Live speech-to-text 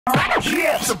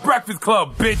Yeah, it's the Breakfast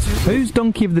Club, bitches. Who's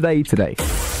Donkey of the Day today?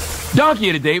 Donkey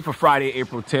of the Day for Friday,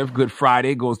 April 10th, Good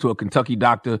Friday, goes to a Kentucky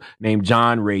doctor named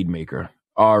John Rademacher,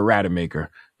 or Rademacher.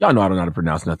 Y'all know I don't know how to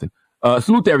pronounce nothing.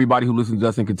 Salute to everybody who listens to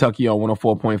us in Kentucky on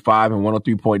 104.5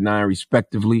 and 103.9,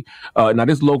 respectively. Now,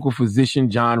 this local physician,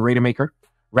 John Rademacher,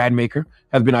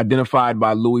 has been identified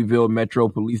by Louisville Metro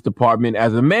Police Department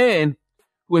as a man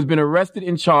who has been arrested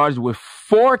and charged with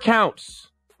 4 counts,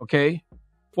 okay?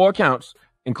 4 counts,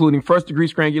 including first-degree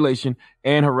strangulation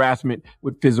and harassment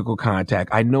with physical contact.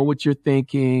 I know what you're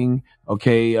thinking,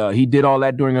 okay? He did all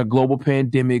that during a global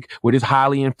pandemic where this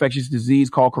highly infectious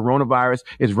disease called coronavirus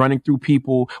is running through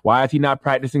people. Why is he not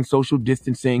practicing social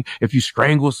distancing? If you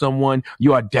strangle someone,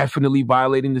 you are definitely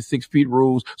violating the 6 feet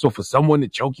rules. So for someone to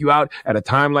choke you out at a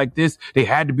time like this, they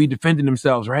had to be defending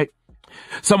themselves, right?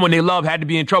 Someone they love had to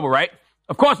be in trouble, right?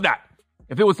 Of course not.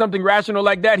 If it was something rational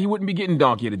like that, he wouldn't be getting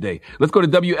Donkey today. Let's go to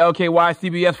WLKY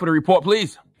CBS for the report,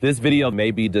 please. This video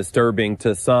may be disturbing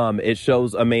to some. It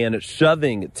shows a man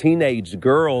shoving teenage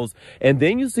girls, and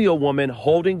then you see a woman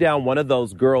holding down one of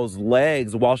those girls'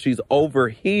 legs while she's over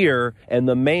here, and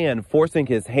the man forcing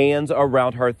his hands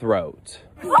around her throat.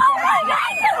 Oh my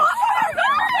God, get off of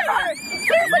her!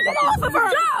 Seriously, get off of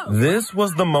her! This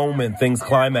was the moment things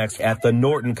climaxed at the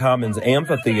Norton Commons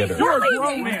Amphitheater.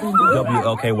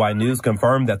 WLKY News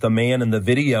confirmed that the man in the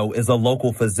video is a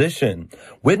local physician.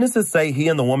 Witnesses say he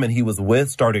and the woman he was with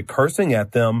started cursing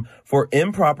at them for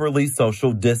improperly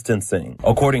social distancing.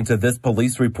 According to this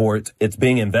police report, it's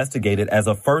being investigated as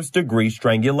a first-degree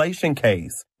strangulation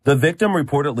case. The victim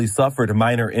reportedly suffered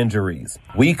minor injuries.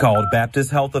 We called Baptist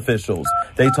health officials.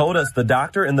 They told us the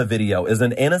doctor in the video is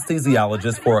an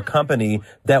anesthesiologist for a company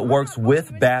that works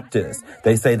with Baptist.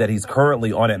 They say that he's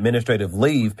currently on administrative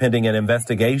leave pending an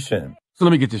investigation. So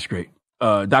let me get this straight.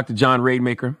 Dr. John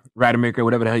Rademacher,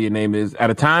 whatever the hell your name is,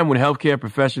 at a time when healthcare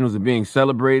professionals are being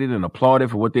celebrated and applauded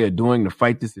for what they are doing to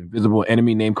fight this invisible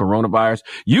enemy named coronavirus,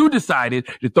 you decided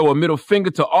to throw a middle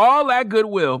finger to all that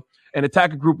goodwill and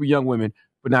attack a group of young women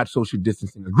for not social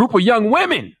distancing. A group of young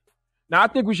women. Now, I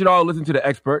think we should all listen to the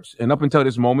experts. And up until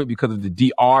this moment, because of the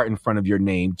DR in front of your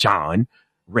name, John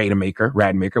Rademacher,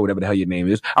 whatever the hell your name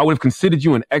is, I would have considered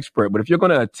you an expert. But if you're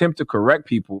going to attempt to correct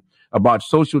people about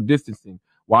social distancing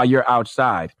while you're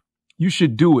outside, you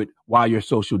should do it while you're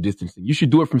social distancing. You should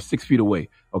do it from 6 feet away,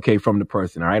 okay, from the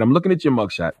person, all right? I'm looking at your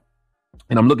mugshot,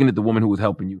 and I'm looking at the woman who was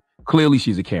helping you. Clearly,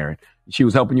 she's a Karen. She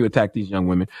was helping you attack these young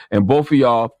women. And both of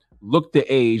y'all look the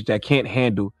age that can't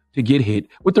handle to get hit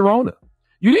with the Rona.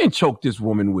 You didn't choke this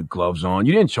woman with gloves on.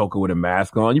 You didn't choke her with a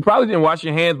mask on. You probably didn't wash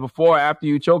your hands before or after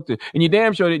you choked her. And you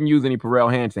damn sure didn't use any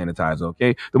Purell hand sanitizer,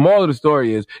 okay? The moral of the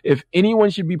story is, if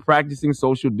anyone should be practicing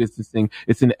social distancing,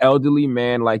 it's an elderly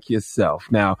man like yourself.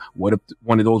 Now, what if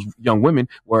one of those young women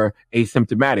were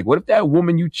asymptomatic? What if that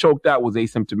woman you choked out was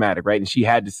asymptomatic, right? And she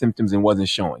had the symptoms and wasn't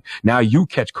showing. Now you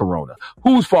catch corona.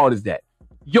 Whose fault is that?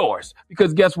 Yours.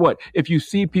 Because guess what? If you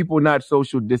see people not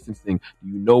social distancing, do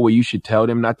you know where you should tell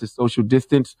them not to social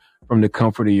distance? From the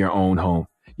comfort of your own home.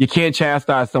 You can't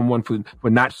chastise someone for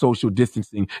not social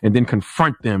distancing and then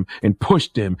confront them and push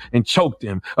them and choke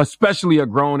them, especially a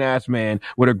grown-ass man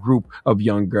with a group of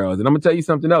young girls. And I'm going to tell you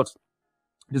something else.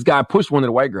 This guy pushed one of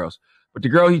the white girls, but the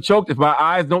girl he choked, if my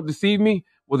eyes don't deceive me,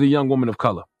 was a young woman of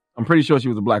color. I'm pretty sure she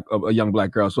was a young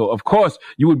black girl. So, of course,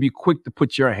 you would be quick to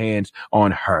put your hands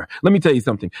on her. Let me tell you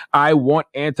something. I want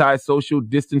anti-social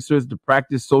distancers to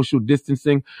practice social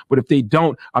distancing. But if they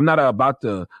don't, I'm not about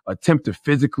to attempt to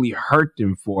physically hurt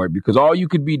them for it, because all you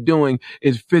could be doing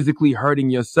is physically hurting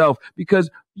yourself, because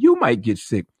you might get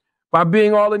sick by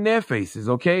being all in their faces,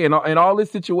 okay? And all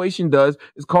this situation does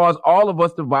is cause all of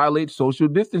us to violate social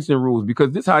distancing rules,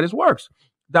 because this is how this works.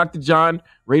 Dr. John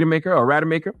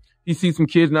Rademacher, he sees some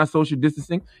kids not social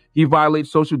distancing. He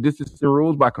violates social distancing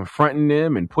rules by confronting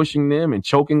them and pushing them and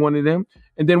choking one of them.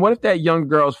 And then what if that young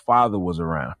girl's father was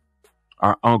around?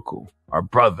 Our uncle, our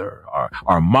brother,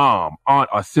 our mom, aunt,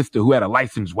 or sister who had a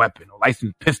licensed weapon, a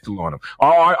licensed pistol on him,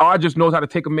 or just knows how to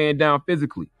take a man down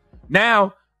physically.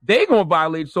 Now, they going to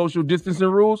violate social distancing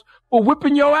rules for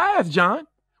whipping your ass, John,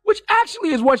 which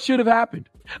actually is what should have happened.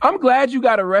 I'm glad you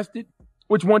got arrested,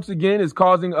 which once again is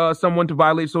causing someone to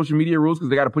violate social media rules because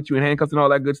they got to put you in handcuffs and all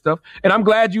that good stuff. And I'm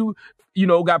glad you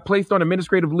got placed on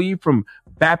administrative leave from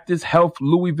Baptist Health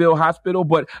Louisville Hospital.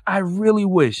 But I really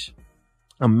wish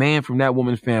a man from that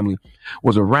woman's family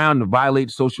was around to violate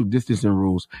social distancing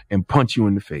rules and punch you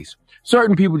in the face.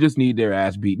 Certain people just need their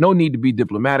ass beat. No need to be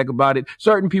diplomatic about it.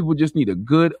 Certain people just need a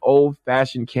good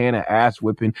old-fashioned can of ass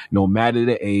whipping, no matter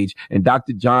the age. And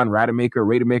Dr. John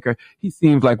Rademacher, he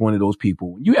seems like one of those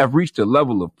people. When you have reached a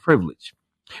level of privilege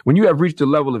when you have reached a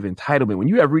level of entitlement, when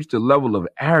you have reached a level of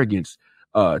arrogance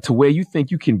to where you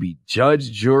think you can be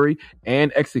judge, jury,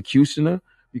 and executioner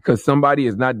because somebody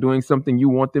is not doing something you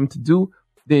want them to do,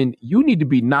 then you need to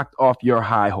be knocked off your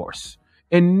high horse.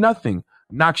 And nothing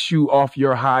knocks you off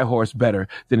your high horse better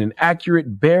than an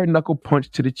accurate bare knuckle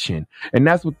punch to the chin. And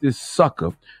that's what this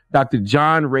sucker, Dr.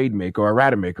 John Rademacher or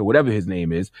Rademacher, whatever his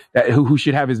name is, who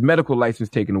should have his medical license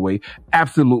taken away,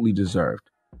 absolutely deserved.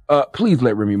 Please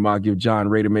let Remy Ma give John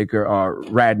Rademacher or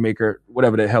Radmacher,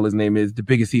 whatever the hell his name is, the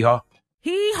biggest hee-haw.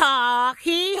 Hee-haw,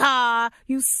 hee-haw.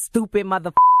 You stupid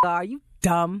motherfucker. Are you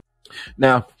dumb?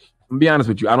 Now, I'm gonna be honest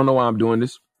with you. I don't know why I'm doing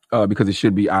this, because it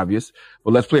should be obvious.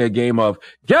 But let's play a game of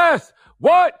Guess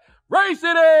What Race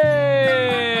It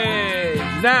Is!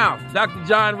 Now, Dr.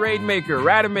 John Rademacher,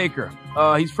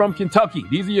 he's from Kentucky.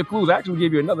 These are your clues. I actually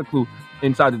gave you another clue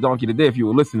inside the donkey today if you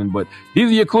were listening, but these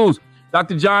are your clues.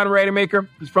 Dr. John Rademacher,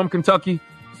 he's from Kentucky.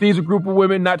 Sees a group of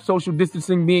women not social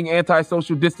distancing, being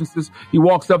anti-social distances. He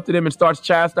walks up to them and starts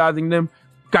chastising them.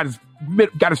 Got his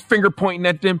finger pointing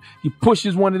at them. He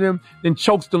pushes one of them, then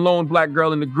chokes the lone black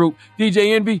girl in the group.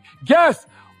 DJ Envy, guess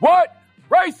what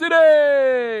race it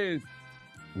is?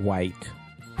 White.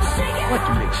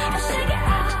 What makes you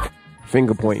say?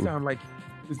 Finger pointing. Sound like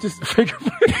it's just finger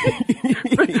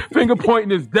pointing. Finger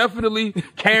pointing is definitely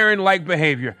Karen-like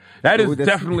behavior. That is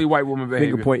definitely white woman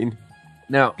behavior. Finger pointing.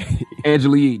 Now,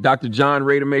 Angela Yee, Dr. John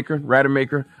Rademacher,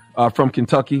 from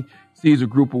Kentucky, sees a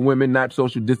group of women not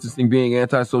social distancing, being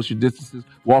anti-social distances,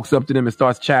 walks up to them and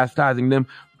starts chastising them,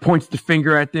 points the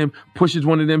finger at them, pushes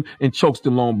one of them, and chokes the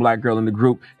lone black girl in the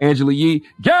group. Angela Yee,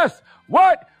 guess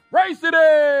what race it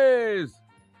is?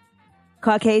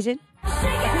 Caucasian. I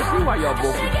can see why y'all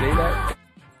both would say that.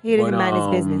 He doesn't mind his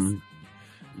business.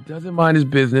 He doesn't mind his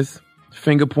business.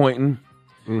 Finger pointing.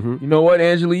 Mm-hmm. You know what,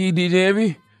 Angela Yee, DJ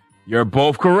Envy? You're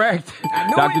both correct.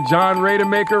 Dr. John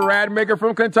Rademacher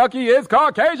from Kentucky is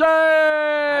Caucasian.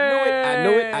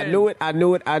 I knew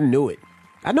it.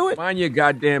 Mind your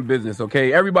goddamn business,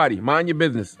 okay? Everybody, mind your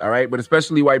business, all right? But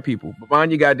especially white people. But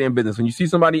mind your goddamn business. When you see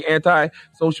somebody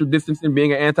anti-social distancing,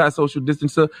 being an anti-social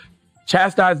distancer,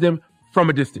 chastise them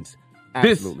from a distance.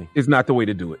 Absolutely. This is not the way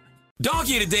to do it.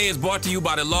 Donkey Today is brought to you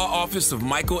by the law office of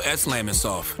Michael S.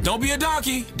 Lamonsoff. Don't be a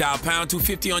donkey. Dial pound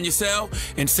 250 on your cell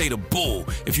and say the bull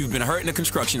if you've been hurt in a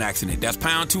construction accident. That's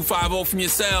pound 250 from your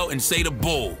cell and say the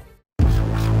bull.